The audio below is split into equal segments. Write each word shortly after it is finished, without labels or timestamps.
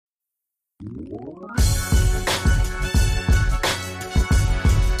Hey,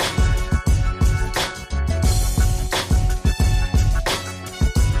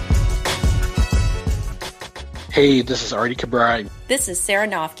 this is Artie Cabral. This is Sarah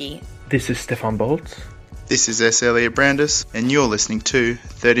Nofke. This is Stefan Boltz. This is S. Elliot Brandis, and you're listening to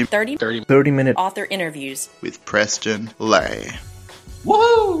 30 Minute Author Interviews with Preston Lay.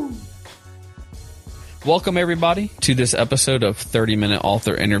 Woohoo! Welcome, everybody, to this episode of 30-Minute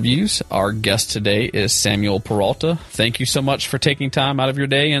Author Interviews. Our guest today is Samuel Peralta. Thank you so much for taking time out of your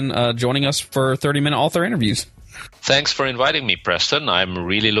day and joining us for 30-Minute Author Interviews. Thanks for inviting me, Preston. I'm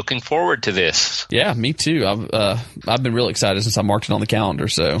really looking forward to this. Yeah, me too. I've been really excited since I marked it on the calendar.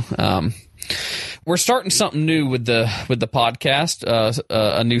 So we're starting something new with the podcast.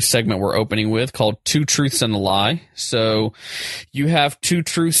 A new segment we're opening with called Two Truths and a Lie. So you have two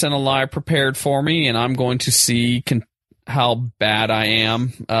truths and a lie prepared for me, and I'm going to see how bad I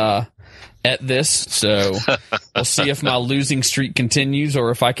am at this. So we'll see if my losing streak continues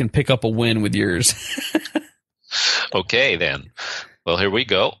or if I can pick up a win with yours. Okay, then. Well, here we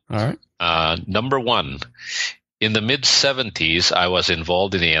go. All right. Number one. In the mid-'70s, I was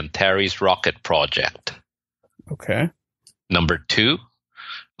involved in the Antares rocket project. Okay. Number two.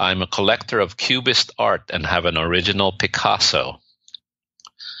 I'm a collector of Cubist art and have an original Picasso.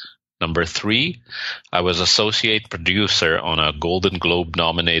 Number three. I was associate producer on a Golden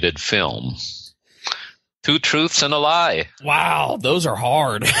Globe-nominated film. Two truths and a lie. Wow, those are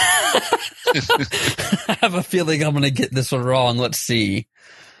hard. I have a feeling I'm going to get this one wrong. Let's see.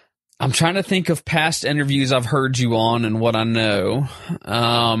 I'm trying to think of past interviews I've heard you on and what I know.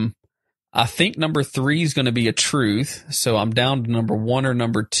 I think number three is going to be a truth, so I'm down to number one or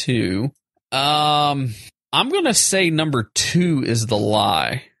number two. I'm going to say number two is the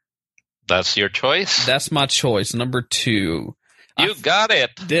lie. That's your choice? That's my choice, number two. You got it.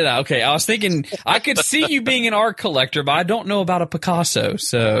 Did I? Okay, I was thinking I could see you being an art collector, but I don't know about a Picasso,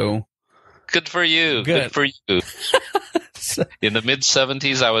 so... Good for you. Good for you. In the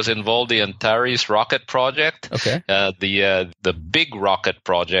mid-'70s, I was involved in the Antares rocket project. Okay. The big rocket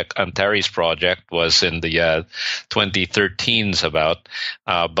project, Antares project, was in the 2013s about.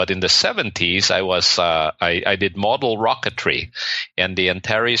 But in the '70s, I did model rocketry, and the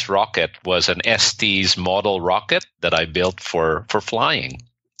Antares rocket was an Estes model rocket that I built for flying.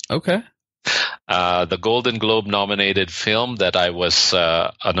 Okay. The Golden Globe nominated film that I was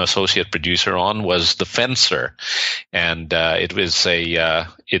an associate producer on was The Fencer, and it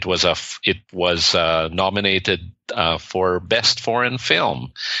was nominated for Best Foreign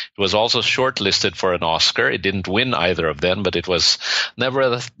Film. It was also shortlisted for an Oscar. It didn't win either of them, but it was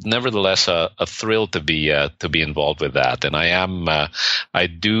nevertheless a thrill to be involved with that. And I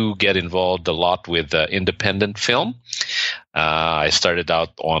do get involved a lot with independent film. I started out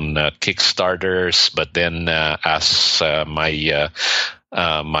on Kickstarters, but then as my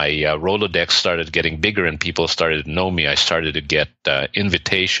Rolodex started getting bigger and people started to know me, I started to get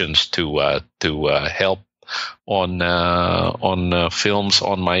invitations to help on films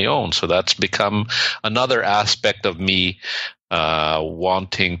on my own. So that's become another aspect of me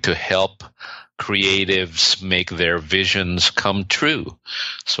wanting to help creatives make their visions come true.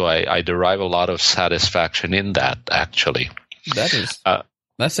 So I derive a lot of satisfaction in that, actually.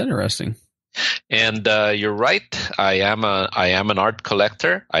 That's interesting. And you're right. I am an art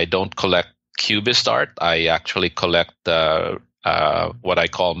collector. I don't collect Cubist art. I actually collect what I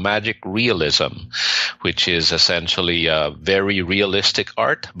call magic realism, which is essentially very realistic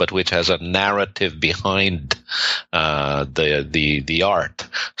art, but which has a narrative behind the art.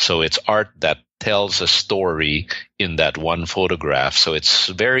 So it's art that tells a story in that one photograph. So it's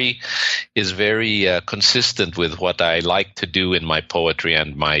very consistent with what I like to do in my poetry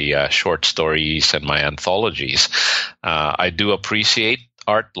and my short stories and my anthologies. I do appreciate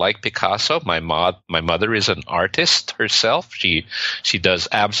art like Picasso. My mother is an artist herself. She does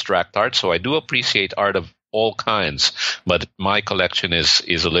abstract art, so I do appreciate art of all kinds, but my collection is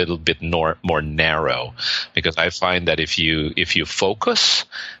a little bit more narrow, because I find that if you focus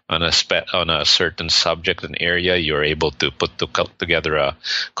on a certain subject and area, you're able to put together a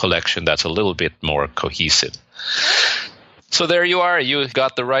collection that's a little bit more cohesive. So there you are. You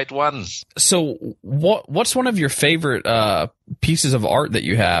got the right one. So what's one of your favorite pieces of art that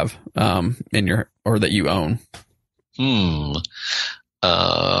you have or that you own?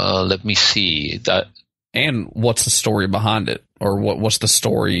 Let me see. And what's the story behind it, or what's the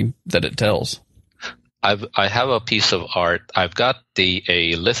story that it tells? I have a piece of art. I've got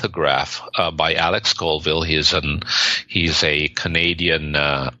a lithograph by Alex Colville. He's a Canadian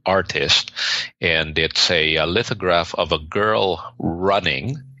artist, and it's a lithograph of a girl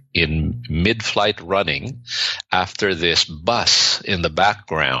running in mid-flight running after this bus in the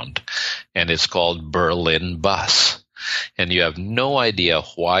background, and it's called Berlin Bus. And you have no idea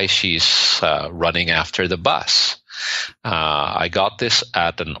why she's running after the bus. I got this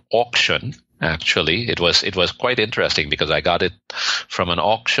at an auction. Actually, it was quite interesting because I got it from an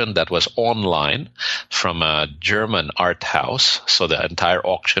auction that was online from a German art house. So the entire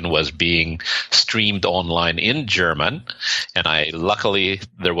auction was being streamed online in German, and luckily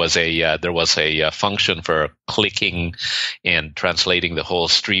there was a function for clicking and translating the whole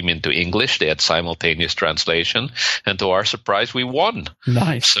stream into English. They had simultaneous translation, and to our surprise, we won.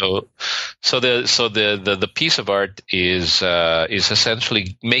 Nice. So the piece of art is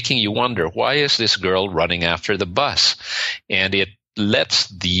essentially making you wonder, why is this girl running after the bus? And it lets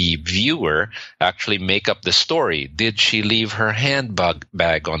the viewer actually make up the story. Did she leave her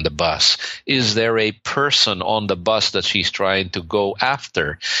handbag on the bus? Is there a person on the bus that she's trying to go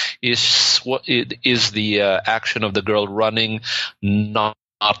after? Is the action of the girl running not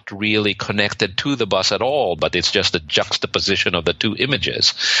really connected to the bus at all, but it's just a juxtaposition of the two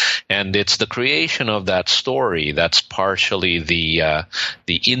images? And it's the creation of that story that's partially the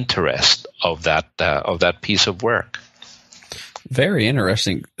interest of that piece of work. Very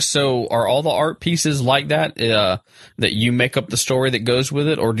interesting. So are all the art pieces like that, that you make up the story that goes with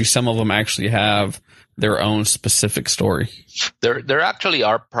it, or do some of them actually have their own specific story? There actually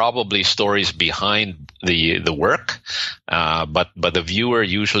are probably stories behind the work, but the viewer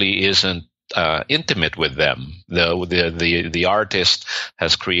usually isn't intimate with them. The artist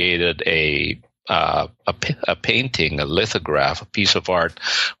has created a painting, a lithograph, a piece of art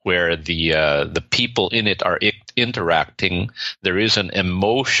where the people in it are interacting. There is an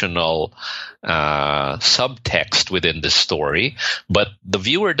emotional subtext within the story, but the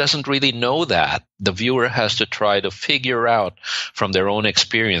viewer doesn't really know that. The viewer has to try to figure out from their own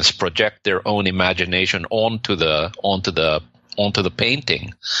experience, project their own imagination onto the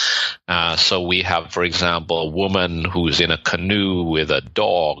painting. So we have, for example, a woman who's in a canoe with a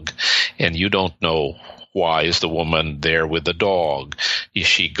dog, and you don't know, why is the woman there with the dog? Is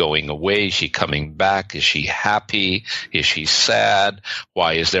she going away? Is she coming back? Is she happy? Is she sad?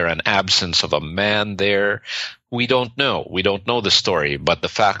 Why is there an absence of a man there? We don't know. We don't know the story, but the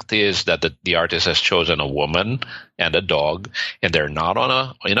fact is that the artist has chosen a woman and a dog, and they're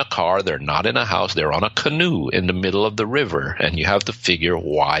not in a car, they're not in a house, they're on a canoe in the middle of the river, and you have to figure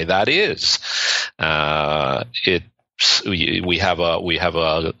why that is. We have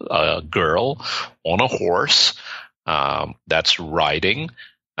a girl on a horse that's riding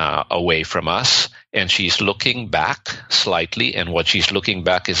away from us, and she's looking back slightly, and what she's looking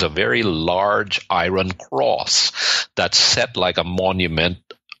back is a very large iron cross that's set like a monument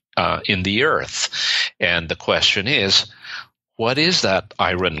in the earth. And the question is, what is that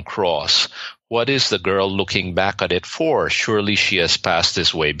iron cross? What is the girl looking back at it for? Surely she has passed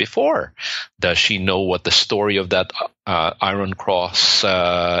this way before. Does she know what the story of that iron cross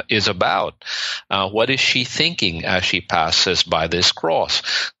is about? What is she thinking as she passes by this cross?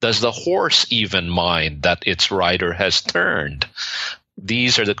 Does the horse even mind that its rider has turned?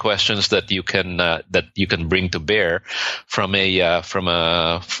 These are the questions that you can bring to bear from with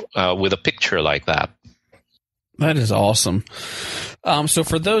a picture like that. That is awesome. So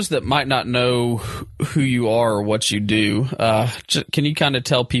for those that might not know who you are or what you do, can you kind of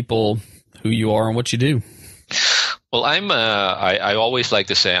tell people who you are and what you do? Well, I always like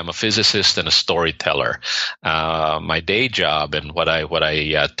to say I'm a physicist and a storyteller. My day job and what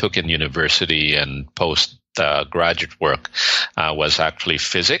I took in university and graduate work was actually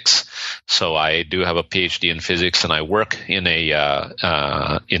physics. So I do have a PhD in physics, and I work in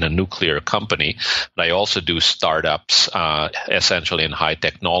a nuclear company. But I also do startups, essentially in high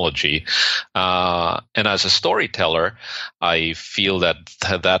technology. And as a storyteller, I feel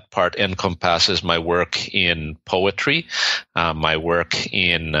that part encompasses my work in poetry, my work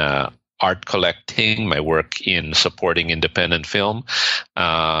in art collecting, my work in supporting independent film,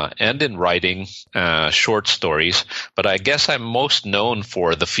 and in writing short stories. But I guess I'm most known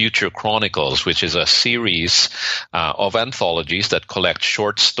for The Future Chronicles, which is a series of anthologies that collect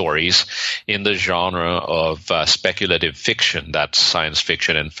short stories in the genre of speculative fiction. That's science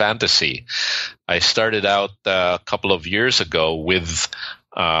fiction and fantasy. I started out a couple of years ago with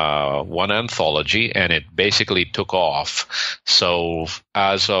one anthology, and it basically took off. So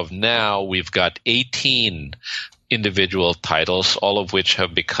as of now, we've got 18 individual titles, all of which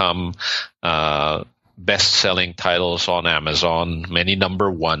have become best-selling titles on Amazon, many number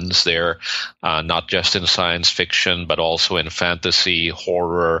ones there, not just in science fiction, but also in fantasy,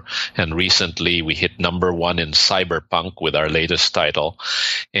 horror, and recently we hit number one in cyberpunk with our latest title.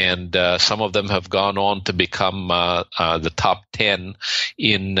 And some of them have gone on to become the top 10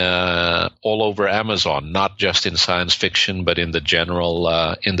 in all over Amazon, not just in science fiction, but in the general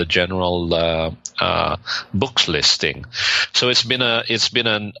books listing. So it's been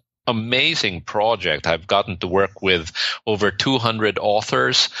an amazing project. I've gotten to work with over 200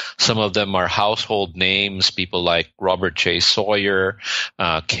 authors. Some of them are household names, people like Robert J. Sawyer,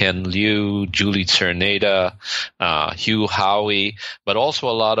 Ken Liu, Julie Cerneda, Hugh Howey, but also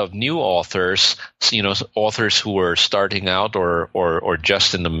a lot of new authors, authors who are starting out or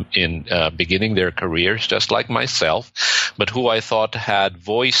just in beginning their careers, just like myself, but who I thought had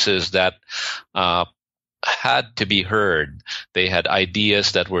voices that had to be heard. They had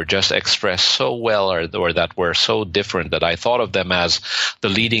ideas that were just expressed so well or that were so different that I thought of them as the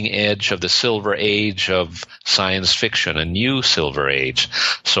leading edge of the silver age of science fiction, a new silver age.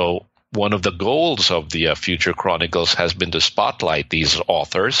 So one of the goals of the Future Chronicles has been to spotlight these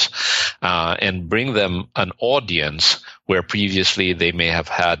authors and bring them an audience where previously they may have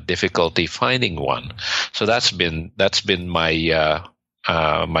had difficulty finding one. So that's been my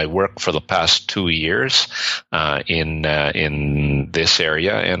my work for the past 2 years in this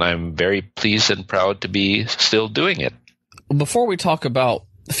area, and I'm very pleased and proud to be still doing it. Before we talk about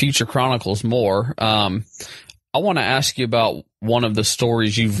Future Chronicles more, I want to ask you about one of the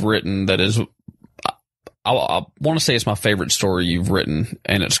stories you've written that is, I want to say it's my favorite story you've written,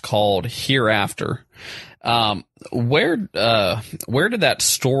 and it's called Hereafter. Where did that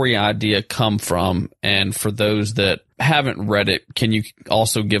story idea come from? And for those that haven't read it, can you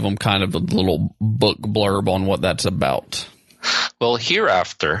also give them kind of a little book blurb on what that's about? Well,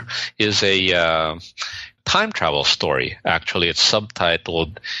 Hereafter is a time travel story. Actually, it's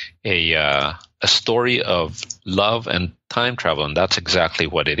subtitled a story of love and time travel, and that's exactly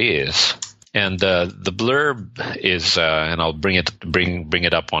what it is. And the blurb is, and I'll bring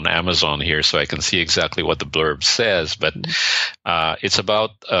it up on Amazon here so I can see exactly what the blurb says. But it's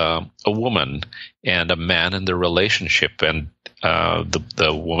about a woman and a man in their relationship, and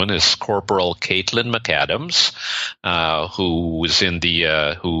the woman is Corporal Caitlin McAdams,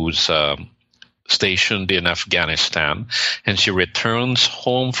 who's stationed in Afghanistan, and she returns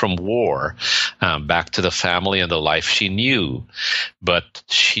home from war, back to the family and the life she knew. But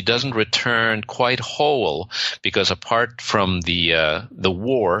she doesn't return quite whole, because apart from the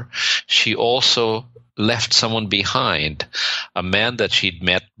war, she also left someone behind, a man that she'd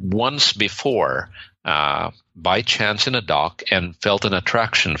met once before, by chance in a dock and felt an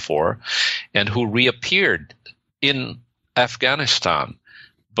attraction for, and who reappeared in Afghanistan.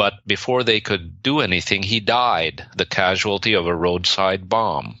 But before they could do anything, he died, the casualty of a roadside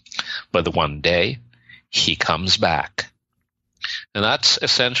bomb. But one day, he comes back. And that's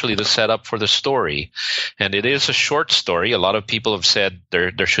essentially the setup for the story. And it is a short story. A lot of people have said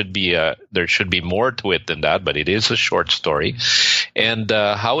there should be more to it than that, but it is a short story. And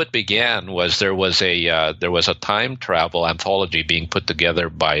how it began was there was a time travel anthology being put together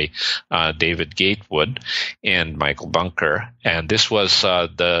by David Gatewood and Michael Bunker, and this was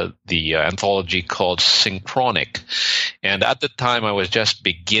the anthology called Synchronic. And at the time, I was just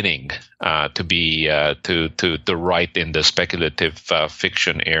beginning to write in the speculative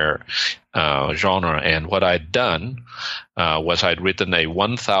fiction genre, and what I'd done was I'd written a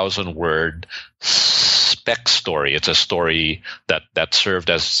 1,000-word spec story. It's a story that served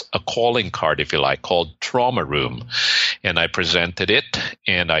as a calling card, if you like, called Trauma Room. And I presented it,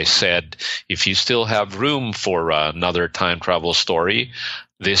 and I said, if you still have room for another time travel story,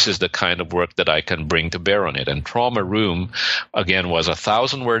 this is the kind of work that I can bring to bear on it. And Trauma Room, again, was a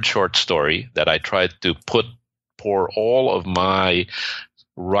 1,000-word short story that I tried to pour all of my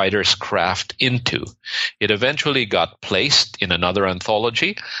writer's craft into. It eventually got placed in another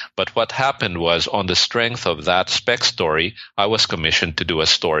anthology, but what happened was, on the strength of that spec story, I was commissioned to do a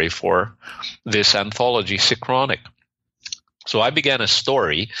story for this anthology, Synchronic. So I began a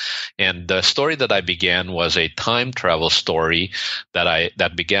story, and the story that I began was a time travel story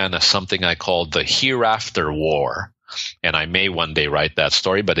that began as something I called the Hereafter War. And I may one day write that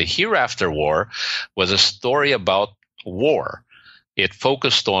story, but the Hereafter War was a story about war. it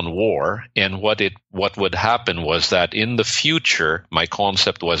focused on war, and what would happen was that in the future, my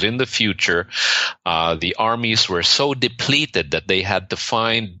concept was in the future, the armies were so depleted that they had to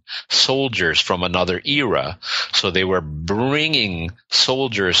find soldiers from another era. So they were bringing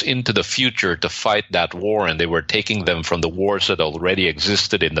soldiers into the future to fight that war, and they were taking them from the wars that already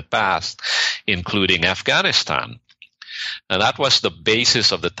existed in the past, including Afghanistan. And that was the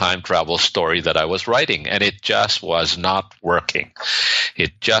basis of the time travel story that I was writing. And it just was not working.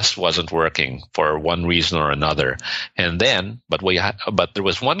 It just wasn't working for one reason or another. And then, but there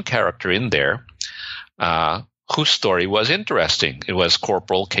was one character in there, whose story was interesting. It was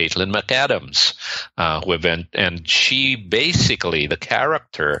Corporal Caitlin McAdams, and she basically, the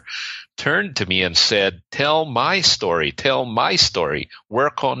character, turned to me and said, tell my story,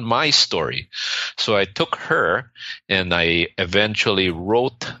 work on my story. So I took her and I eventually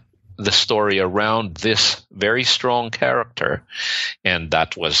wrote the story around this very strong character. And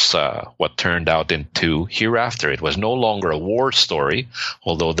that was what turned out into Hereafter. It was no longer a war story,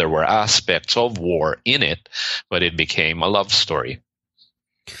 although there were aspects of war in it, but it became a love story.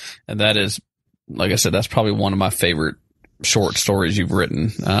 And that is, like I said, that's probably one of my favorite short stories you've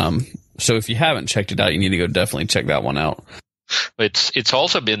written. So if you haven't checked it out, you need to go definitely check that one out. It's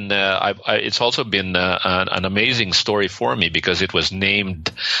also been an amazing story for me because it was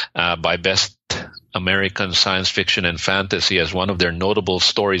named by Best American Science Fiction and Fantasy as one of their notable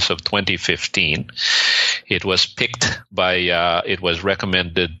stories of 2015. It was picked by it was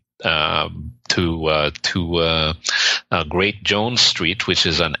recommended to Great Jones Street, which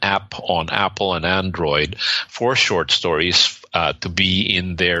is an app on Apple and Android for short stories, to be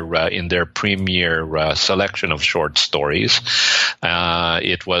in their premier selection of short stories.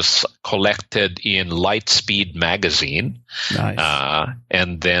 It was collected in Lightspeed magazine. Nice.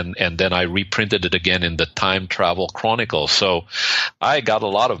 And then I reprinted it again in the Time Travel Chronicle. So I got a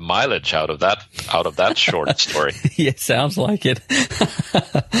lot of mileage out of that short story. Yeah, sounds like it.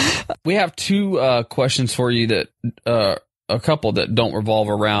 We have two questions for you that a couple that don't revolve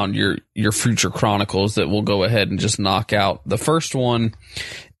around your future chronicles that we'll go ahead and just knock out. The first one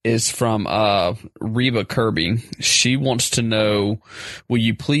is from Reba Kirby. She wants to know, will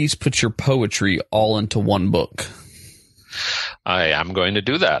you please put your poetry all into one book? I am going to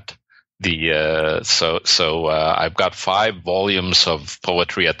do that. I've got 5 volumes of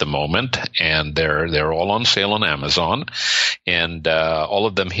poetry at the moment, and they're all on sale on Amazon, and all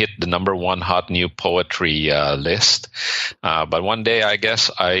of them hit the #1 hot new poetry list. But one day, I guess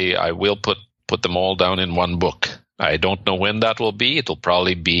I will put them all down in one book. I don't know when that will be. It'll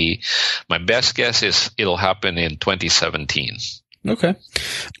probably be, my best guess is it'll happen in 2017. Okay.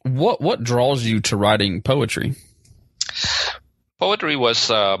 What draws you to writing poetry? Poetry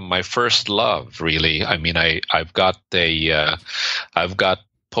was my first love, really. I mean, I've got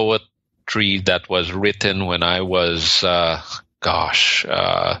poetry that was written when I was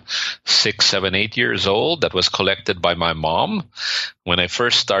 6, 7, 8 years old. That was collected by my mom. When I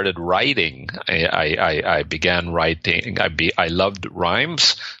first started writing, I began writing. I loved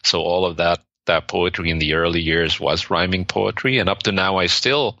rhymes, so all of that poetry in the early years was rhyming poetry, and up to now I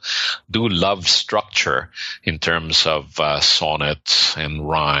still do love structure in terms of sonnets and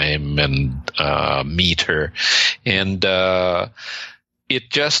rhyme and meter, and it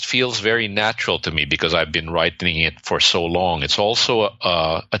just feels very natural to me because I've been writing it for so long. It's also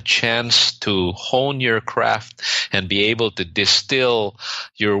a chance to hone your craft and be able to distill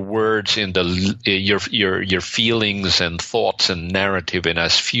your words into your feelings and thoughts and narrative in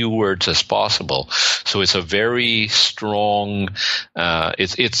as few words as possible. So it's a very strong.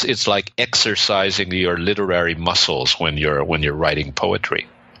 It's like exercising your literary muscles when you're writing poetry.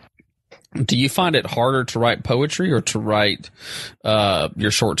 Do you find it harder to write poetry or to write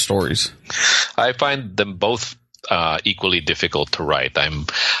your short stories? I find them both equally difficult to write. I'm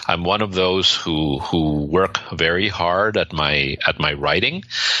one of those who work very hard at my writing.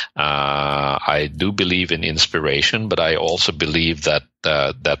 I do believe in inspiration, but I also believe that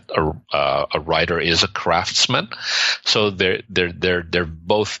a writer is a craftsman. So they're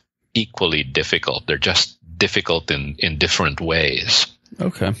both equally difficult. They're just difficult in different ways.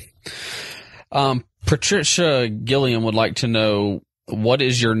 Okay. Patricia Gilliam would like to know, what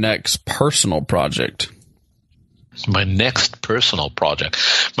is your next personal project? My next personal project.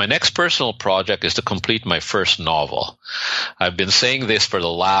 My next personal project is to complete my first novel. I've been saying this for the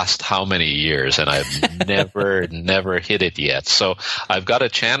last how many years, and I've never hit it yet. So I've got a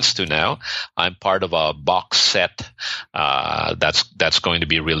chance to now. I'm part of a box set that's going to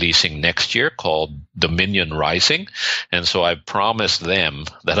be releasing next year called Dominion Rising, and so I promised them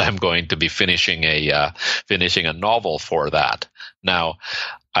that I'm going to be finishing a novel for that. Now,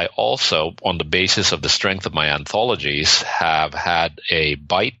 I also, on the basis of the strength of my anthologies, have had a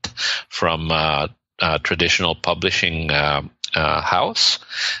bite from a traditional publishing house.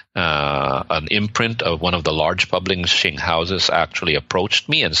 An imprint of one of the large publishing houses actually approached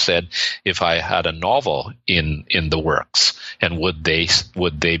me and said if I had a novel in the works, and would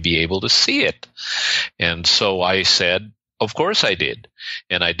they be able to see it? And so I said, of course I did.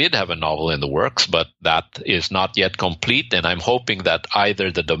 And I did have a novel in the works, but that is not yet complete. And I'm hoping that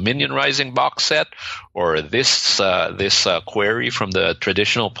either the Dominion Rising box set or this query from the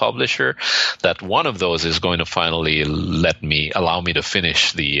traditional publisher, that one of those is going to finally allow me to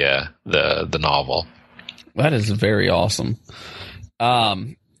finish the novel. That is very awesome.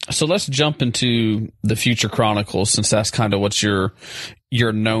 So let's jump into the Future Chronicles, since that's kind of what you're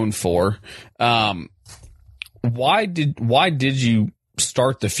known for. Why did you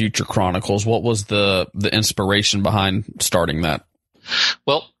start the Future Chronicles? What was the inspiration behind starting that?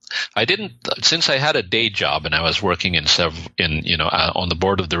 Well, I didn't, since I had a day job and I was working on the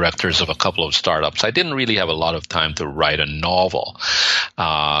board of directors of a couple of startups. I didn't really have a lot of time to write a novel.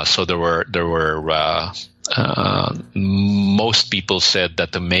 So there were most people said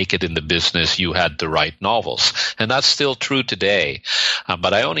that to make it in the business, you had to write novels. And that's still true today.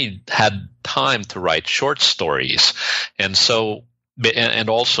 But I only had time to write short stories. And so, and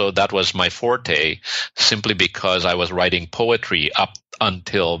also that was my forte, simply because I was writing poetry up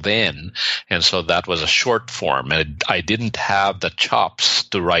until then. And so that was a short form. And I didn't have the chops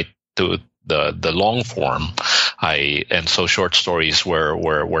to write to the long form. And so short stories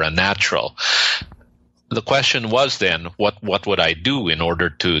were a natural. The question was then, what would I do in order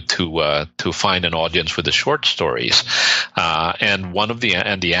to find an audience with the short stories? And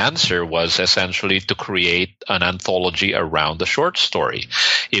the answer was essentially to create an anthology around the short story.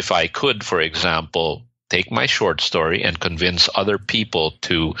 If I could, for example, take my short story and convince other people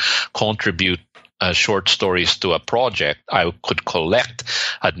to contribute short stories to a project, I could collect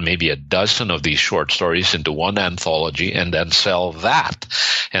maybe a dozen of these short stories into one anthology and then sell that.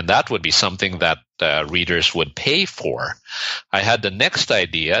 And that would be something that readers would pay for. I had the next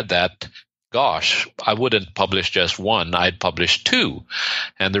idea that, gosh, I wouldn't publish just one, I'd publish two.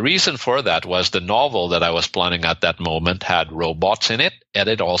 And the reason for that was the novel that I was planning at that moment had robots in it, and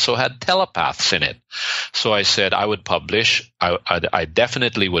it also had telepaths in it. So I said I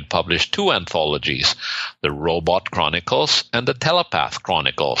definitely would publish two anthologies, the Robot Chronicles and the Telepath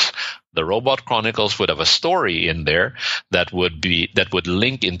Chronicles. The Robot Chronicles would have a story in there that would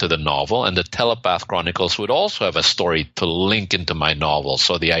link into the novel, and the Telepath Chronicles would also have a story to link into my novel.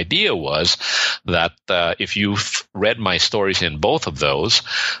 So the idea was that if you've read my stories in both of those,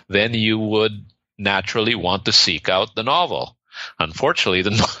 then you would naturally want to seek out the novel. Unfortunately,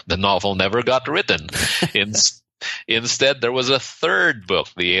 the novel never got written. Instead, there was a third book,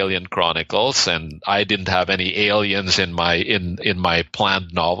 The Alien Chronicles, and I didn't have any aliens in my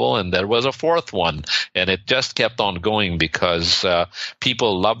planned novel, and there was a fourth one, and it just kept on going because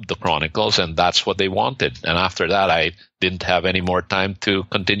people loved the Chronicles, and that's what they wanted. And after that, I didn't have any more time to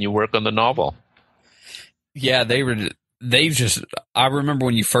continue work on the novel. Yeah, I remember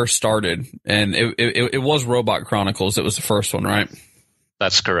when you first started, and it was Robot Chronicles. It was the first one, right?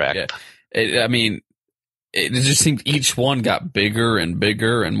 That's correct. Yeah. It just seemed each one got bigger and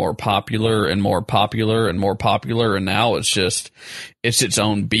bigger and more popular and more popular and more popular. And now it's its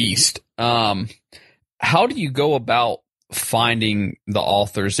own beast. How do you go about finding the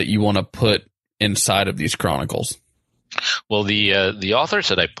authors that you want to put inside of these chronicles? Well, the authors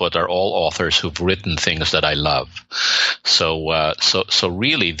that I put are all authors who've written things that I love. So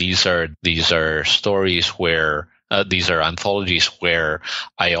really these are stories where these are anthologies where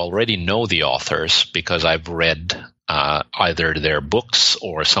I already know the authors because I've read either their books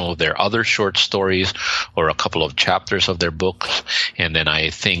or some of their other short stories or a couple of chapters of their books. And then I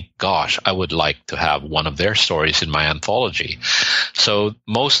think, gosh, I would like to have one of their stories in my anthology. So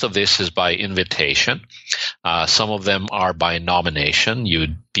most of this is by invitation. Some of them are by nomination.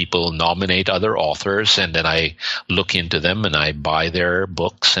 People nominate other authors, and then I look into them and I buy their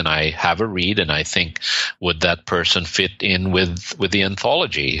books and I have a read, and I think, would that person fit in with the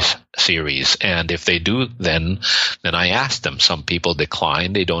anthology series? And if they do, then I ask them. Some people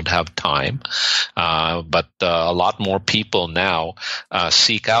decline; they don't have time. But a lot more people now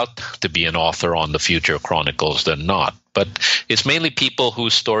seek out to be an author on the Future Chronicles than not. But it's mainly people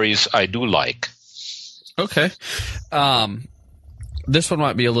whose stories I do like. Okay. This one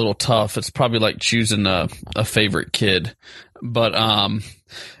might be a little tough. It's probably like choosing a favorite kid. But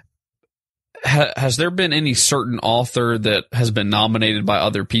has there been any certain author that has been nominated by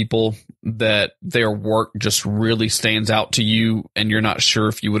other people that their work just really stands out to you and you're not sure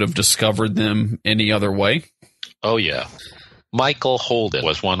if you would have discovered them any other way? Oh, yeah. Michael Holden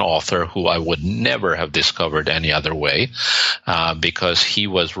was one author who I would never have discovered any other way, because he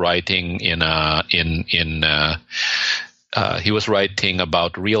was writing he was writing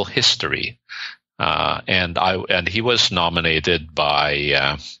about real history, and he was nominated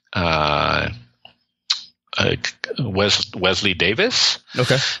by Wesley Davis.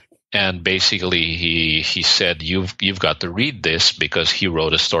 Okay. And basically, he said, "You've got to read this," because he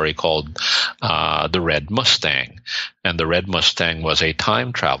wrote a story called "The Red Mustang," and the Red Mustang was a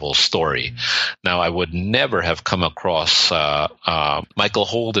time travel story. Now, I would never have come across Michael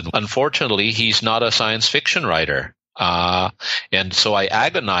Holden. Unfortunately, he's not a science fiction writer. And so I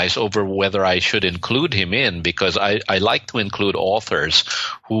agonize over whether I should include him in, because I like to include authors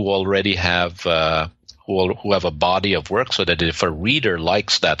who already have who have a body of work, so that if a reader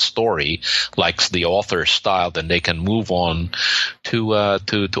likes that story, likes the author's style, then they can move on to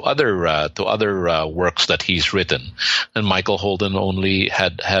other works that he's written. And Michael Holden only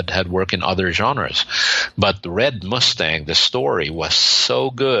had work in other genres, but the Red Mustang, the story was so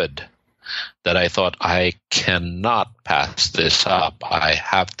good that I thought, I cannot pass this up. I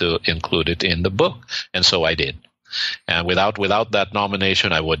have to include it in the book, and so I did. And without that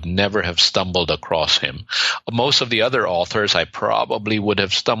nomination, I would never have stumbled across him. Most of the other authors I probably would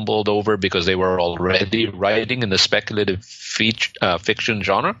have stumbled over because they were already writing in the speculative fiction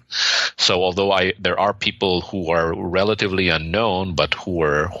genre. So although there are people who are relatively unknown but who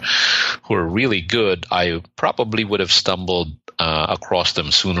are really good, I probably would have stumbled across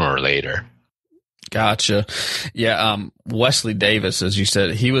them sooner or later. Gotcha. Yeah. Wesley Davis, as you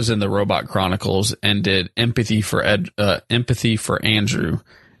said, he was in the Robot Chronicles and did Empathy for Andrew.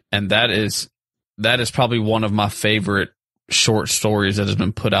 And that is probably one of my favorite short stories that has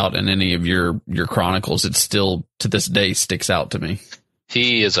been put out in any of your chronicles. It still to this day sticks out to me.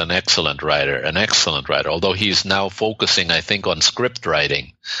 He is an excellent writer, although he's now focusing, I think, on script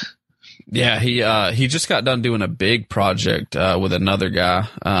writing. Yeah, he just got done doing a big project with another guy.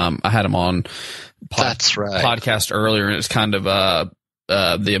 I had him on That's right. podcast earlier, and it's kind of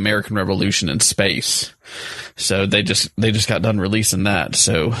the American Revolution in space. So they just got done releasing that.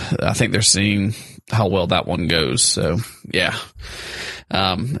 So I think they're seeing how well that one goes. So yeah,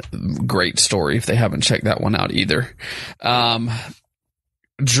 great story if they haven't checked that one out either.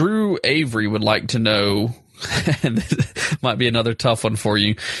 Drew Avery would like to know, and this might be another tough one for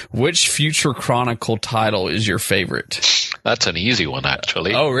you, which Future Chronicle title is your favorite? That's an easy one,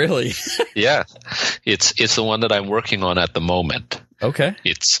 actually. Oh, really? Yeah. It's the one that I'm working on at the moment. Okay.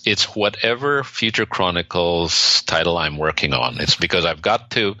 It's whatever Future Chronicles title I'm working on. It's because I've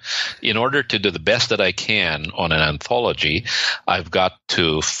got to, in order to do the best that I can on an anthology, I've got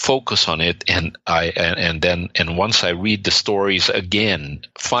to focus on it, and once I read the stories again,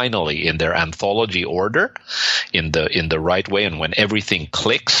 finally in their anthology order, in the right way, and when everything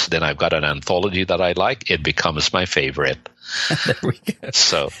clicks, then I've got an anthology that I like. It becomes my favorite. There we go.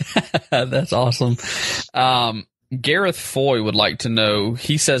 So that's awesome. Gareth Foy would like to know,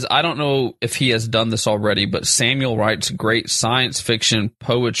 he says, I don't know if he has done this already, but Samuel writes great science fiction,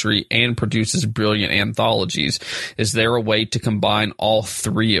 poetry, and produces brilliant anthologies. Is there a way to combine all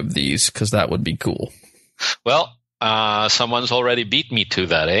three of these? Because that would be cool. Well, someone's already beat me to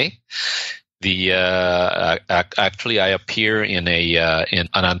that, eh? Actually, I appear in an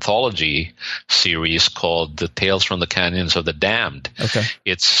anthology series called "The Tales from the Canyons of the Damned." Okay,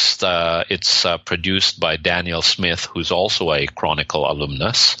 it's produced by Daniel Smith, who's also a Chronicle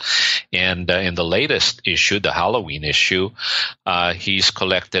alumnus, and in the latest issue, the Halloween issue, he's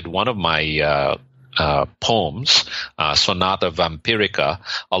collected one of my poems, Sonata Vampirica,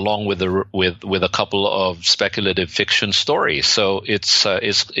 along with a couple of speculative fiction stories. So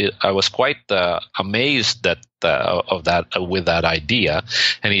I was quite amazed that with that idea,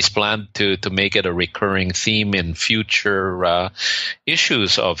 and he's planned to make it a recurring theme in future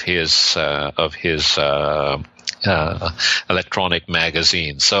issues of his electronic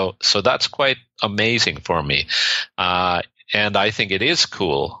magazine. So that's quite amazing for me, and I think it is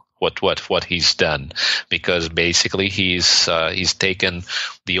cool what he's done, because basically he's taken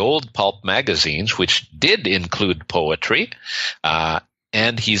the old pulp magazines, which did include poetry,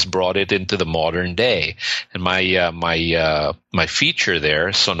 and he's brought it into the modern day. And my feature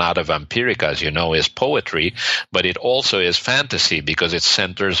there, Sonata Vampirica, as you know, is poetry, but it also is fantasy because it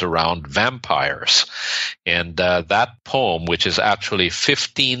centers around vampires. And that poem, which is actually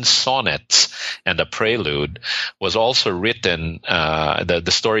 15 sonnets and a prelude, was also written. The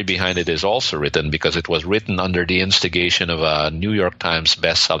story behind it is also written because it was written under the instigation of a New York Times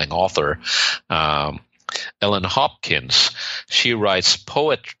best-selling author, Ellen Hopkins. She writes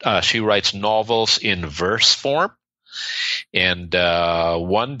novels in verse form. And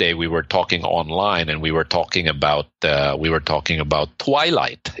one day we were talking online, and we were talking about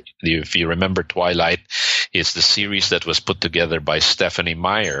Twilight. If you remember, Twilight is the series that was put together by Stephanie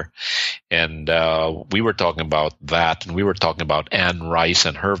Meyer, and we were talking about that, and we were talking about Anne Rice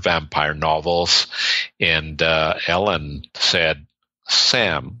and her vampire novels. And Ellen said,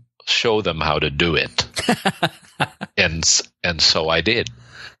 "Sam, show them how to do it." and so I did.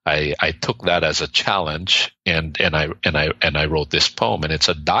 I took that as a challenge, and I wrote this poem, and it's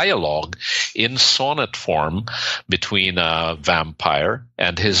a dialogue in sonnet form between a vampire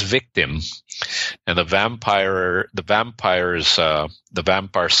and his victim. And the vampire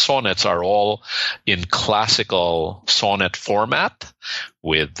sonnets are all in classical sonnet format,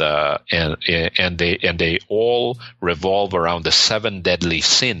 with and they all revolve around the 7 deadly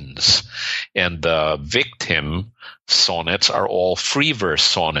sins. And the victim sonnets are all free verse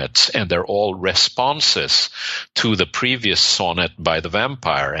sonnets, and they're all responses to the previous sonnet by the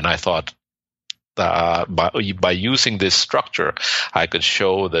vampire. And I thought, by using this structure, I could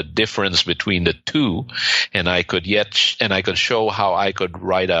show the difference between the two, and I could show how I could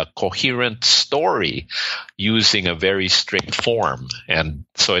write a coherent story using a very strict form. And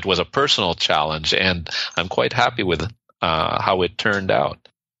so it was a personal challenge, and I'm quite happy with how it turned out.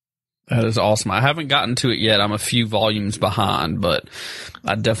 That is awesome. I haven't gotten to it yet. I'm a few volumes behind, but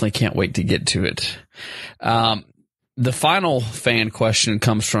I definitely can't wait to get to it. The final fan question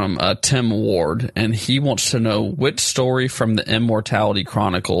comes from Tim Ward, and he wants to know which story from the Immortality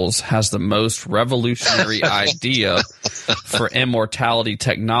Chronicles has the most revolutionary idea for immortality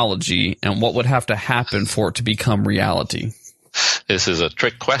technology, and what would have to happen for it to become reality. This is a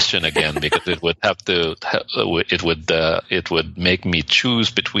trick question again, because it would make me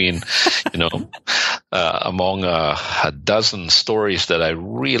choose between, among a dozen stories that I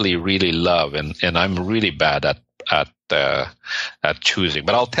really, really love, and I'm really bad at choosing.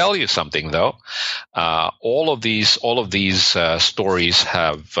 But I'll tell you something, though. All of these stories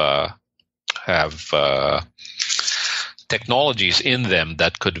have technologies in them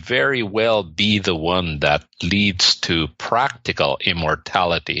that could very well be the one that leads to practical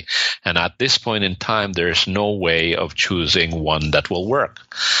immortality. And at this point in time, there's no way of choosing one that will work.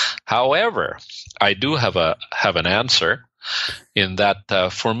 However, I do have an answer, in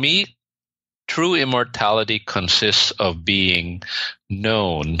that for me, true immortality consists of being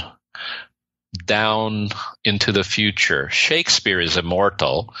known down into the future. Shakespeare is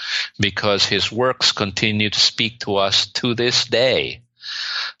immortal because his works continue to speak to us to this day.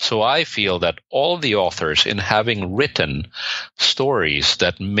 So I feel that all the authors, in having written stories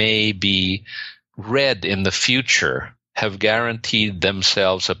that may be read in the future, have guaranteed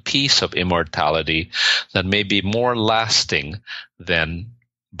themselves a piece of immortality that may be more lasting than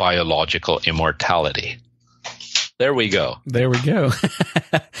biological immortality. There we go.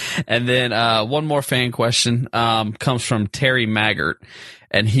 And then one more fan question comes from Terry Maggart,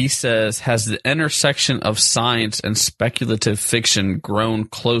 and he says, has the intersection of science and speculative fiction grown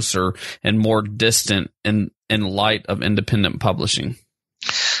closer and more distant in light of independent publishing?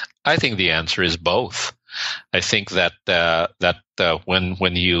 I think the answer is both. I think that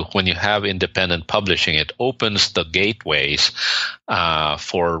when you have independent publishing, it opens the gateways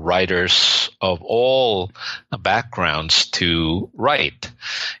for writers of all backgrounds to write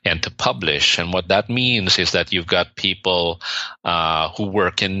and to publish. And what that means is that you've got people who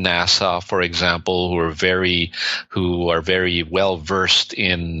work in NASA, for example, who are very well versed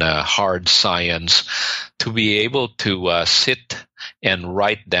in hard science, to be able to sit and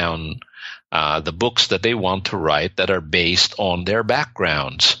write down the books that they want to write that are based on their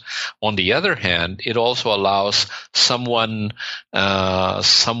backgrounds. On the other hand, it also allows someone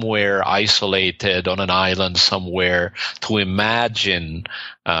somewhere isolated on an island somewhere to imagine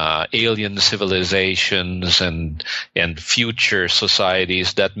alien civilizations and future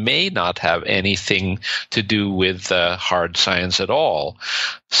societies that may not have anything to do with hard science at all.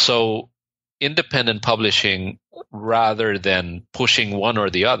 So independent publishing, rather than pushing one or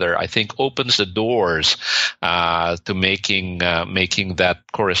the other, I think opens the doors to making that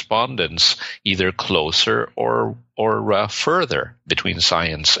correspondence either closer or further between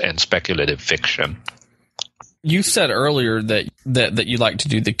science and speculative fiction. You said earlier that you like to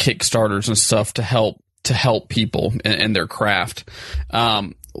do the Kickstarters and stuff to help people in their craft.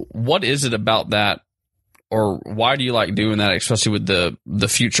 What is it about that, or why do you like doing that, especially with the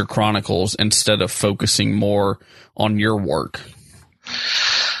Future Chronicles, instead of focusing more on your work?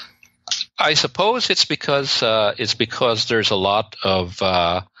 I suppose it's because there's a lot of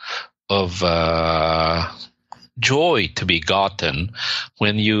joy to be gotten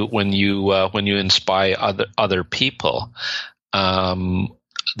when you inspire other people.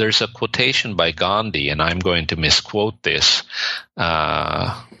 There's a quotation by Gandhi, and I'm going to misquote this,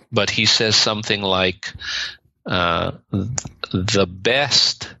 but he says something like, "The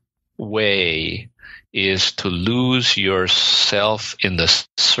best way is to lose yourself in the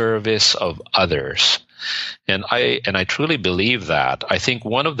service of others." And I truly believe that. I think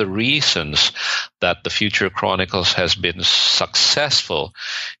one of the reasons that the Future Chronicles has been successful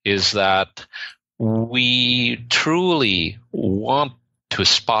is that we truly want to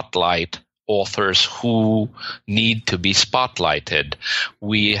spotlight authors who need to be spotlighted.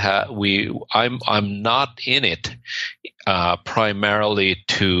 I'm not in it primarily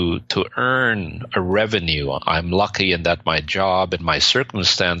to earn a revenue. I'm lucky in that my job and my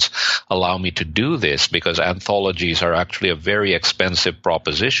circumstance allow me to do this, because anthologies are actually a very expensive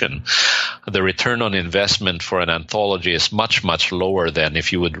proposition. The return on investment for an anthology is much, much lower than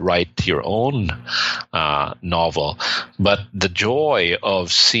if you would write your own novel. But the joy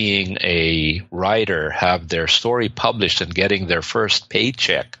of seeing a writer have their story published and getting their first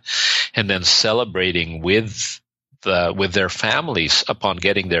paycheck, and then celebrating with their families upon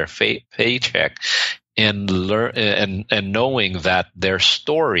getting their paycheck, and knowing that their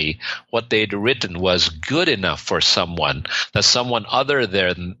story, what they'd written, was good enough for someone, that someone other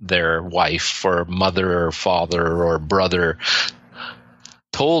than their wife or mother or father or brother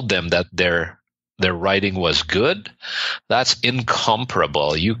told them that their writing was good. That's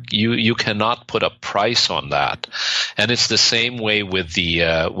incomparable. You cannot put a price on that. And it's the same way with the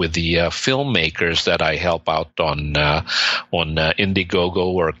filmmakers that I help out on Indiegogo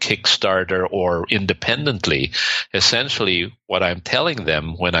or Kickstarter or independently. Essentially, what I'm telling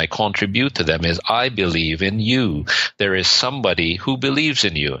them when I contribute to them is, I believe in you. There is somebody who believes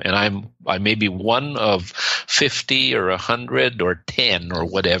in you, and I may be one of 50 or 100 or 10 or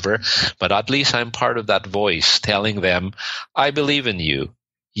whatever, but at least I'm part of that voice telling them, I believe in you.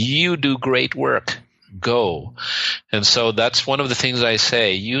 You do great work. Go. And so that's one of the things I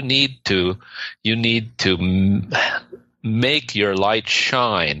say. You need to make your light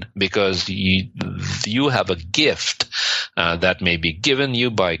shine, because you have a gift that may be given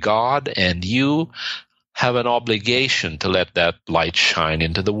you by God, and you have an obligation to let that light shine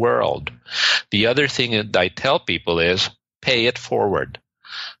into the world. The other thing that I tell people is, pay it forward.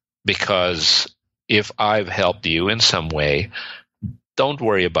 Because if I've helped you in some way, don't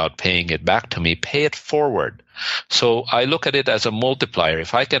worry about paying it back to me. Pay it forward. So I look at it as a multiplier.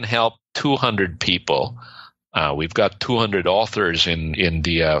 If I can help 200 people, we've got 200 authors in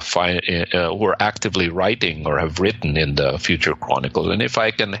the who are actively writing or have written in the Future Chronicles. And if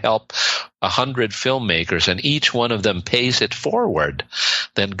I can help 100 filmmakers and each one of them pays it forward,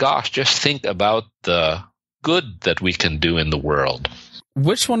 then gosh, just think about the good that we can do in the world.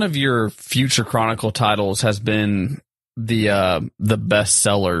 Which one of your Future Chronicle titles has been the best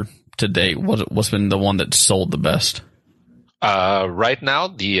seller to date? What's been the one that sold the best? Right now,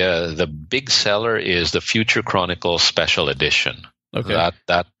 the big seller is the Future Chronicles Special Edition. Okay.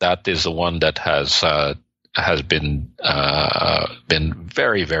 That is the one that has been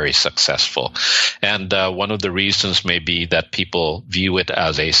very, very successful. And one of the reasons may be that people view it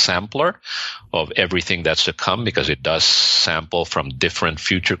as a sampler of everything that's to come, because it does sample from different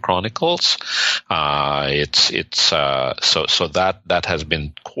Future Chronicles. So that has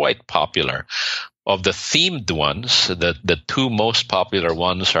been quite popular. of the themed ones, the two most popular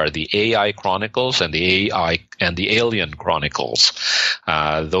ones are the AI Chronicles and the Alien Chronicles.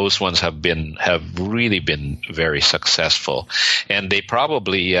 Those ones have really been very successful, and they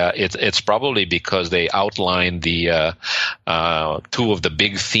probably it's probably because they outline the two of the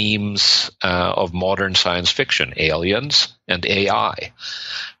big themes of modern science fiction: aliens and AI.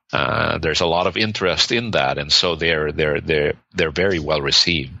 There's a lot of interest in that, and so they're very well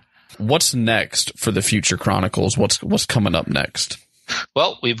received. What's next for the Future Chronicles? What's coming up next?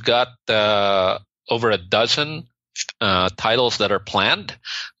 Well, we've got over a dozen titles that are planned,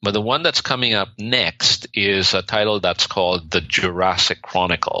 but the one that's coming up next is a title that's called the Jurassic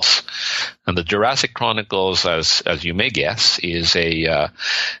Chronicles. And the Jurassic Chronicles, as you may guess, is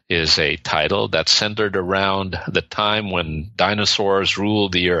a title that's centered around the time when dinosaurs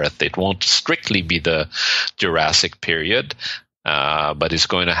ruled the earth. It won't strictly be the Jurassic period, but it's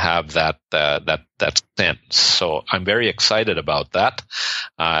going to have that sense. So I'm very excited about that.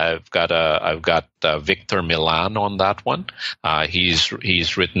 I've got Victor Milan on that one.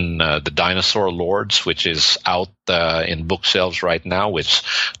 He's written The Dinosaur Lords, which is out in bookshelves right now, which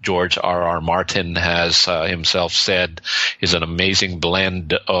George R.R. Martin has himself said is an amazing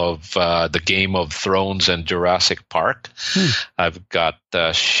blend of the Game of Thrones and Jurassic Park. I've got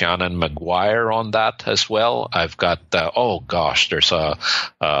Shannon Maguire on that as well. I've got there's a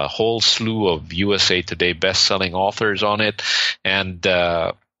whole slew of USA Today best-selling authors on it, and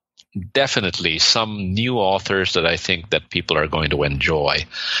definitely some new authors that I think that people are going to enjoy.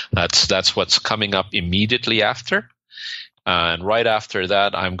 That's what's coming up immediately after. And right after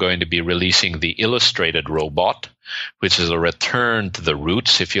that, I'm going to be releasing the Illustrated Robot, which is a return to the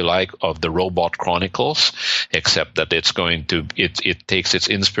roots, if you like, of the Robot Chronicles, except that it takes its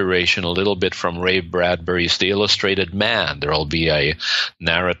inspiration a little bit from Ray Bradbury's The Illustrated Man. There will be a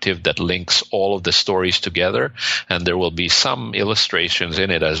narrative that links all of the stories together, and there will be some illustrations in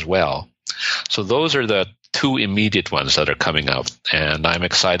it as well. So those are the two immediate ones that are coming out, and I'm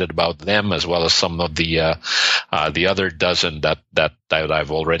excited about them, as well as some of the other dozen that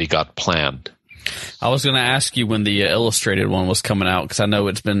I've already got planned. I was going to ask you when the illustrated one was coming out, because I know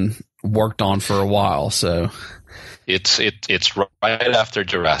it's been worked on for a while. So it's right after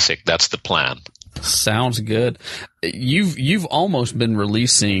Jurassic. That's the plan. Sounds good. You've almost been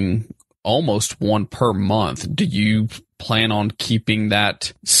releasing almost one per month. Do you plan on keeping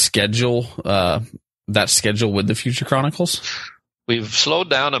that schedule? With the Future Chronicles? We've slowed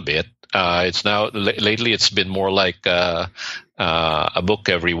down a bit. It's now lately it's been more like a book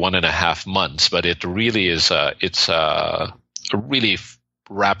every 1.5 months, but it really is it's a really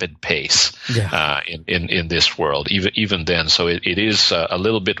rapid pace in this world. Even then, so it is a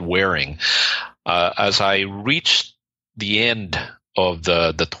little bit wearing. As I reach the end of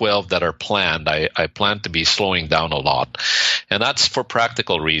the 12 that are planned, I plan to be slowing down a lot, and that's for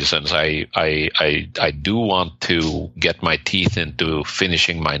practical reasons. I do want to get my teeth into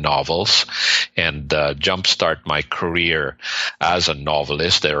finishing my novels and jumpstart my career as a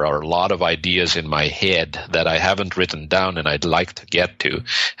novelist. There are a lot of ideas in my head that I haven't written down and I'd like to get to,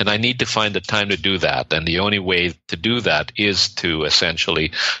 and I need to find the time to do that. And the only way to do that is to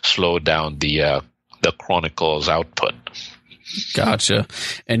essentially slow down the Chronicles output. Gotcha.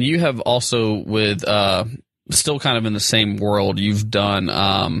 And you have also, with still kind of in the same world, you've done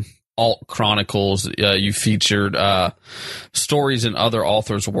alt chronicles. You featured stories in other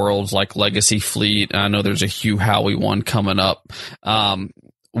authors' worlds like Legacy Fleet. I know there's a Hugh Howey one coming up.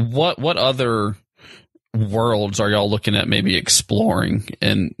 What other worlds are y'all looking at maybe exploring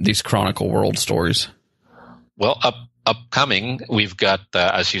in these Chronicle world stories? Well, upcoming, we've got,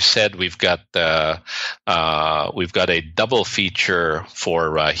 as you said, we've got a double feature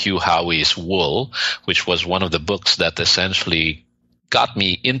for Hugh Howey's Wool, which was one of the books that essentially got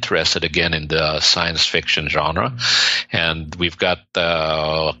me interested again in the science fiction genre. And we've got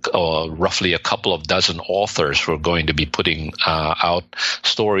roughly a couple of dozen authors who are going to be putting out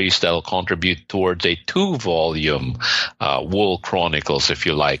stories that will contribute towards a 2-volume Wool Chronicles, if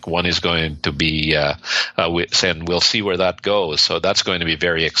you like. One is going to be, and we'll see where that goes. So that's going to be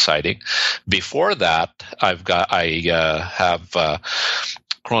very exciting. Before that, I have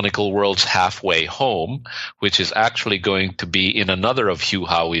Chronicle Worlds Halfway Home, which is actually going to be in another of Hugh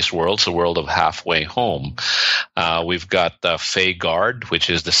Howey's worlds, the world of Halfway Home. We've got Fae Guard,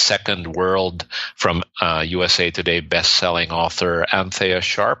 which is the second world from USA Today best-selling author Anthea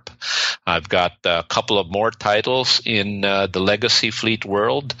Sharp. I've got a couple of more titles in the Legacy Fleet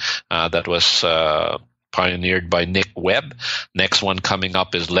world that was pioneered by Nick Webb. Next one coming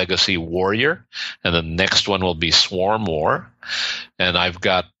up is Legacy Warrior, and the next one will be Swarm War. And I've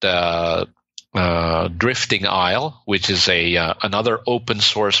got Drifting Isle, which is another open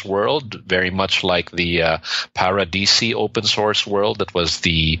source world, very much like the Paradisi open source world that was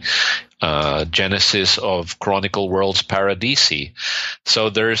the genesis of Chronicle Worlds Paradisi.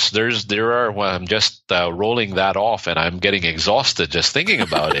 So well, I'm just rolling that off, and I'm getting exhausted just thinking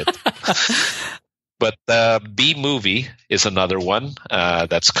about it. But B Movie is another one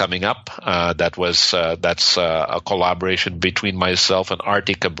that's coming up. That's a collaboration between myself and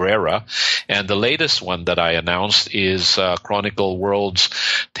Artie Cabrera, and the latest one that I announced is Chronicle Worlds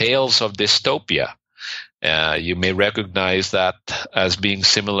Tales of Dystopia. You may recognize that as being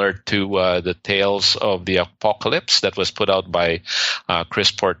similar to the Tales of the Apocalypse that was put out by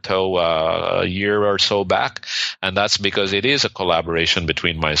Chris Porto a year or so back, and that's because it is a collaboration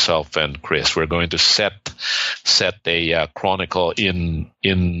between myself and Chris. We're going to set a chronicle in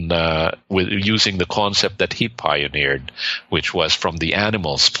with using the concept that he pioneered, which was from the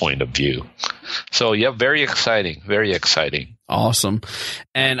animal's point of view. So yeah, very exciting, very exciting. Awesome.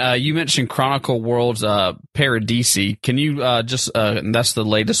 And you mentioned Chronicle Worlds Paradisi. Can you and that's the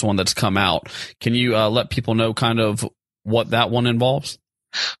latest one that's come out. Can you let people know kind of what that one involves?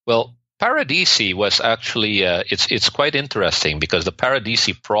 Well, Paradisi was actually it's quite interesting because the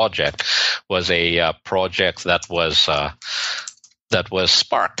Paradisi project was a project that was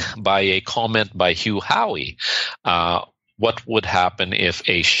sparked by a comment by Hugh Howey. What would happen if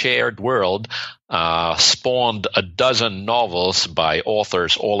a shared world spawned a dozen novels by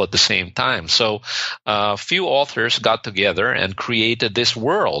authors all at the same time? So a few authors got together and created this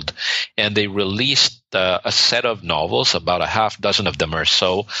world, and they released a set of novels, about a half dozen of them or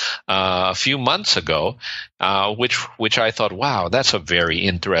so, a few months ago, which I thought, wow, that's a very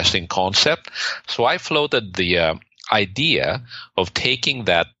interesting concept. So I floated the idea of taking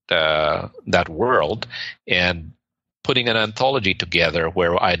that world and putting an anthology together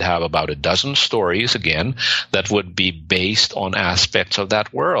where I'd have about a dozen stories, again, that would be based on aspects of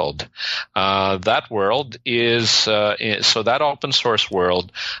that world. That world is, so that open source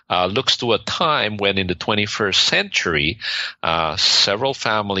world looks to a time when in the 21st century, several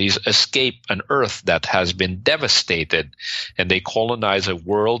families escape an Earth that has been devastated, and they colonize a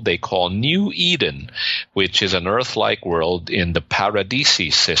world they call New Eden, which is an Earth-like world in the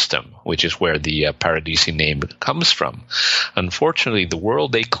Paradisi system, which is where the Paradisi name comes from. Unfortunately, the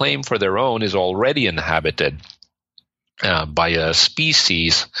world they claim for their own is already inhabited by a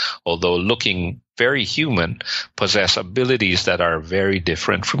species, although looking very human, possess abilities that are very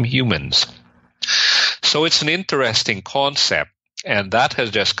different from humans. So it's an interesting concept, and that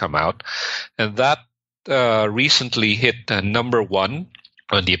has just come out, and that recently hit number one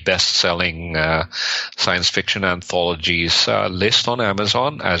on the best-selling science fiction anthologies list on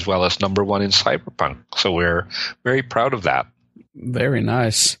Amazon, as well as number one in Cyberpunk. So we're very proud of that. Very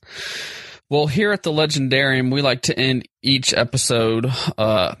nice. Well, here at the Legendarium, we like to end each episode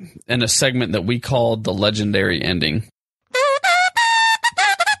in a segment that we call the Legendary Ending.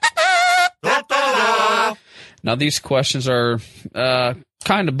 Now, these questions are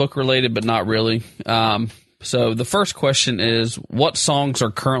kind of book-related, but not really. So the first question is, what songs are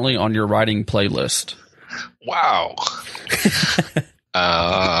currently on your writing playlist? Wow.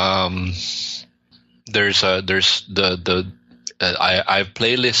 I have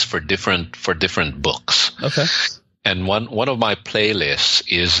playlists for different books. Okay. And one of my playlists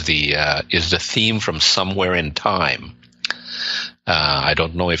is the theme from Somewhere in Time. I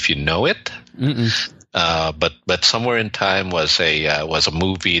don't know if you know it. Mm-mm. But Somewhere in Time was a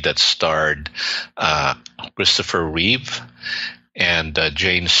movie that starred Christopher Reeve and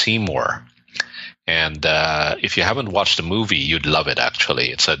Jane Seymour. And if you haven't watched the movie, you'd love it. Actually,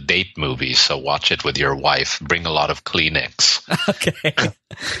 it's a date movie, so watch it with your wife. Bring a lot of Kleenex. Okay.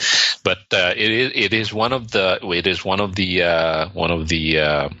 But it is one of the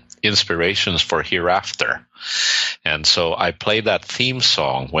inspirations for Hereafter. And so I play that theme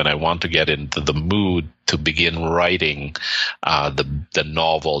song when I want to get into the mood to begin writing the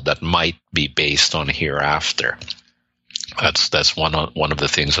novel that might be based on Hereafter. That's one of the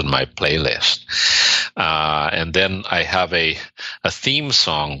things on my playlist. And then I have a theme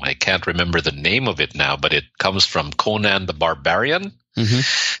song. I can't remember the name of it now, but it comes from Conan the Barbarian. Mm-hmm.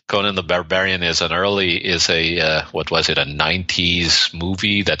 Conan the Barbarian is a 90s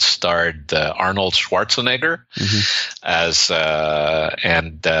movie that starred Arnold Schwarzenegger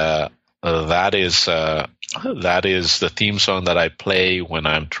that is the theme song that I play when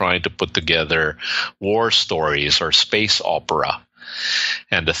I'm trying to put together war stories or space opera.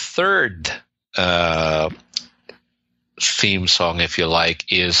 And the third theme song, if you like,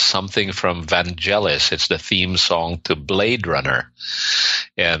 is something from Vangelis. It's the theme song to Blade Runner.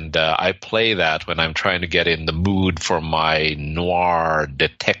 And I play that when I'm trying to get in the mood for my noir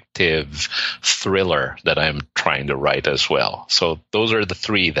detective thriller that I'm trying to write as well. So those are the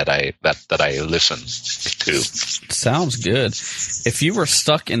three that I listen to. Sounds good. If you were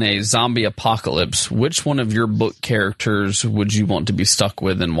stuck in a zombie apocalypse, which one of your book characters would you want to be stuck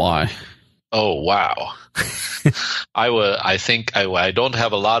with, and why? Oh wow! I don't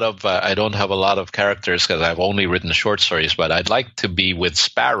have a lot of characters because I've only written short stories. But I'd like to be with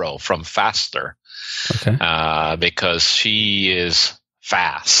Sparrow from Faster, Okay. Because she is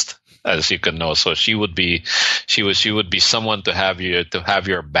fast, as you can know. So she would be someone to have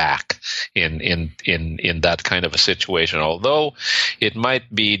your back in that kind of a situation. Although it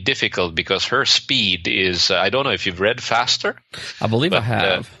might be difficult because her speed is. I don't know if you've read Faster. I believe I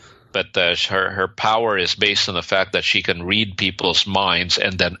have. But her power is based on the fact that she can read people's minds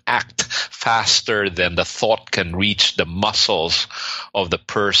and then act faster than the thought can reach the muscles of the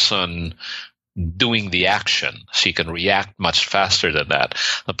person doing the action. She can react much faster than that.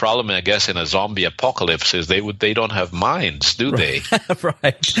 The problem, I guess, in a zombie apocalypse is they don't have minds, do they?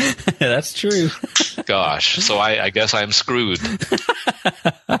 Right. That's true. Gosh. So I guess I'm screwed.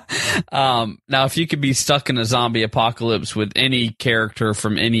 Now, if you could be stuck in a zombie apocalypse with any character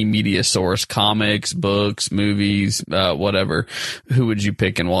from any media source, comics, books, movies, whatever, who would you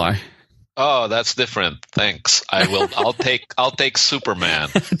pick and why? Oh, that's different. Thanks. I'll take Superman.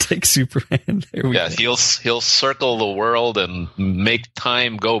 Take Superman. There we go. He'll circle the world and make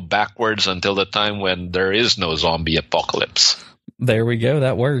time go backwards until the time when there is no zombie apocalypse. There we go.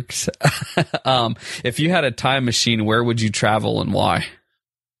 That works. If you had a time machine, where would you travel and why?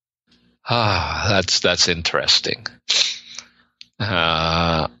 That's interesting.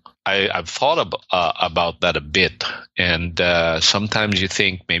 I've thought about that a bit, and sometimes you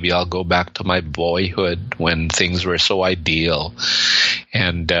think maybe I'll go back to my boyhood when things were so ideal,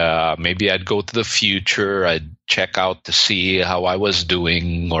 and maybe I'd go to the future. I'd check out to see how I was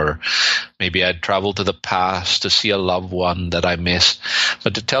doing, or maybe I'd travel to the past to see a loved one that I missed.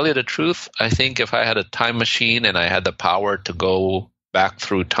 But to tell you the truth, I think if I had a time machine and I had the power to go back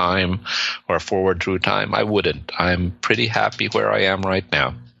through time or forward through time, I wouldn't. I'm pretty happy where I am right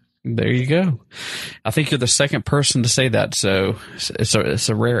now. There you go. I think you're the second person to say that, so it's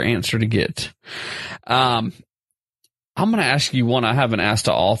a rare answer to get. I'm going to ask you one I haven't asked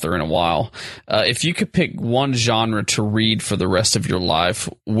an author in a while. If you could pick one genre to read for the rest of your life,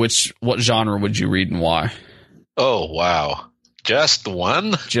 what genre would you read and why? Oh, wow. Just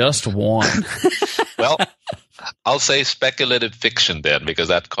one? Just one. Well, I'll say speculative fiction then, because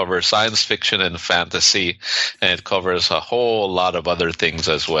that covers science fiction and fantasy, and it covers a whole lot of other things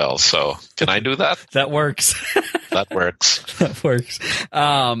as well. So can I do that? That works. That works. That works.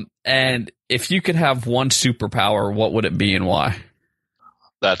 And if you could have one superpower, what would it be and why?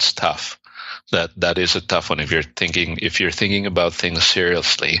 That's tough. That is a tough one if you're thinking about things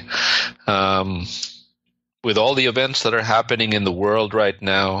seriously. With all the events that are happening in the world right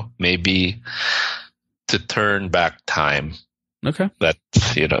now, maybe to turn back time. Okay. And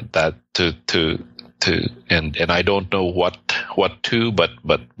I don't know what to, but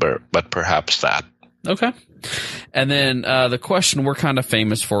perhaps that. Okay. And then the question we're kind of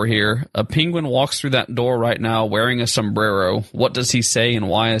famous for here: a penguin walks through that door right now wearing a sombrero. What does he say, and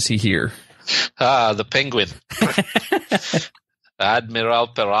why is he here? The penguin. Admiral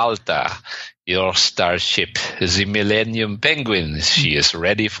Peralta, your starship, the Millennium Penguin. She is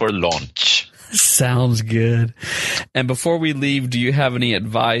ready for launch. Sounds good. And before we leave, do you have any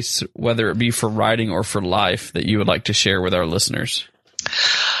advice, whether it be for writing or for life, that you would like to share with our listeners?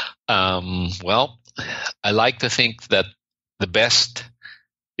 Well, I like to think that the best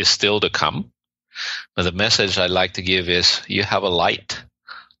is still to come. But the message I like to give is you have a light.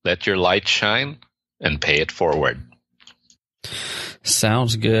 Let your light shine and pay it forward.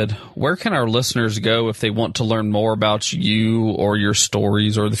 Sounds good. Where can our listeners go if they want to learn more about you or your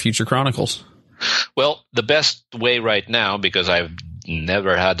stories or the Future Chronicles? Well, the best way right now, because I've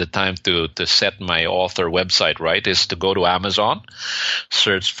never had the time to set my author website right, is to go to Amazon,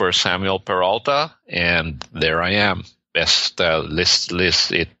 search for Samuel Peralta, and there I am. Best list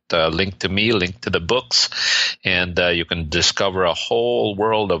it link to me, link to the books, and you can discover a whole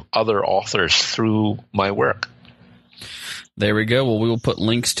world of other authors through my work. There we go. Well, we will put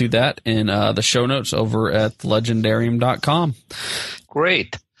links to that in the show notes over at legendarium.com.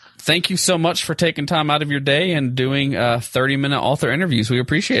 Great. Thank you so much for taking time out of your day and doing 30-minute author interviews. We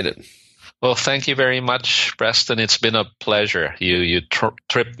appreciate it. Well, thank you very much, Preston. It's been a pleasure. You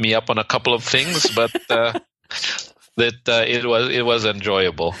tripped me up on a couple of things, but that it was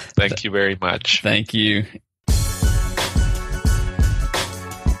enjoyable. Thank you very much. Thank you.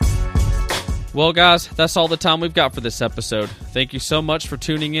 Well, guys, that's all the time we've got for this episode. Thank you so much for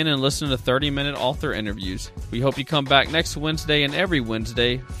tuning in and listening to 30-minute author interviews. We hope you come back next Wednesday and every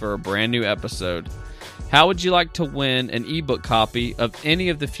Wednesday for a brand new episode. How would you like to win an ebook copy of any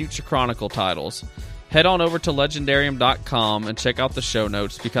of the Future Chronicle titles? Head on over to legendarium.com and check out the show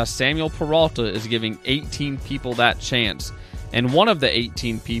notes, because Samuel Peralta is giving 18 people that chance. And one of the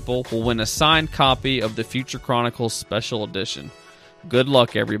 18 people will win a signed copy of the Future Chronicles Special Edition. Good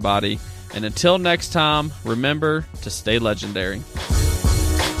luck, everybody. And until next time, remember to stay legendary.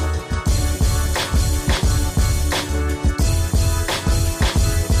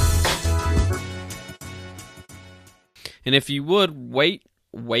 And if you would, wait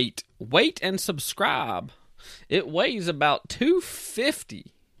and subscribe. It weighs about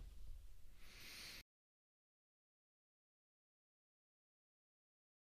 250.